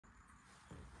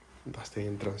That's the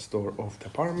entrance door of the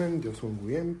apartment. Just when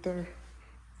we enter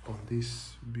on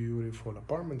this beautiful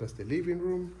apartment, that's the living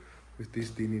room with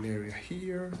this dining area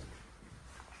here,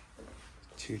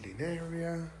 chilling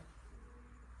area,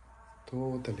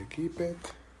 totally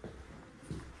equipped.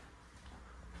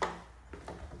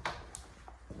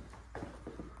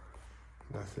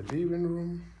 That's the living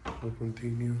room. We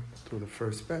continue to the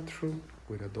first bedroom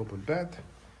with a double bed,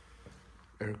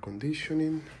 air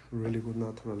conditioning, really good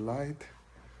natural light,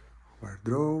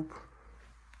 wardrobe.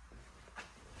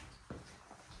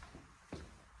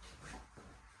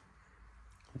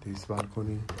 This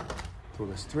balcony to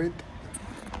the street.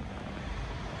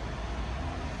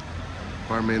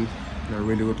 Apartment in a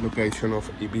really good location of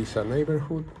Ibiza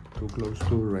neighborhood, too close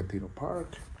to Retiro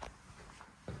Park.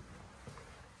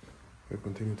 We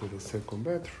continue to the second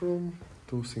bedroom,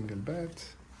 2 single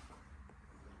beds,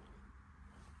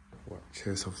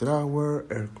 chest of drawer,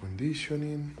 air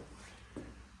conditioning.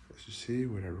 As you see,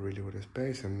 with a really good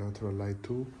space and natural light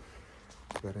too.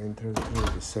 We're entering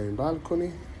through the same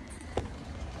balcony.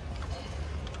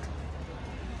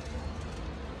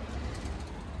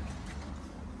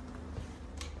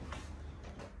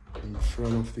 In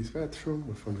front of this bedroom,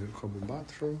 we found the common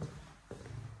bathroom,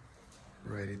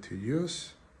 ready to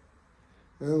use.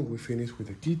 And we finish with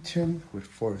the kitchen with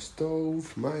 4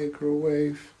 stove,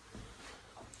 microwave,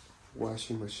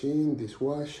 washing machine,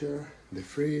 dishwasher, the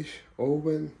fridge,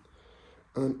 oven,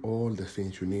 and all the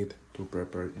things you need to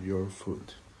prepare your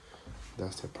food.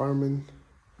 That's the apartment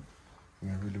in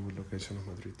a really good location of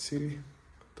Madrid city,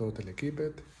 totally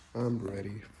equipped and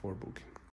ready for booking.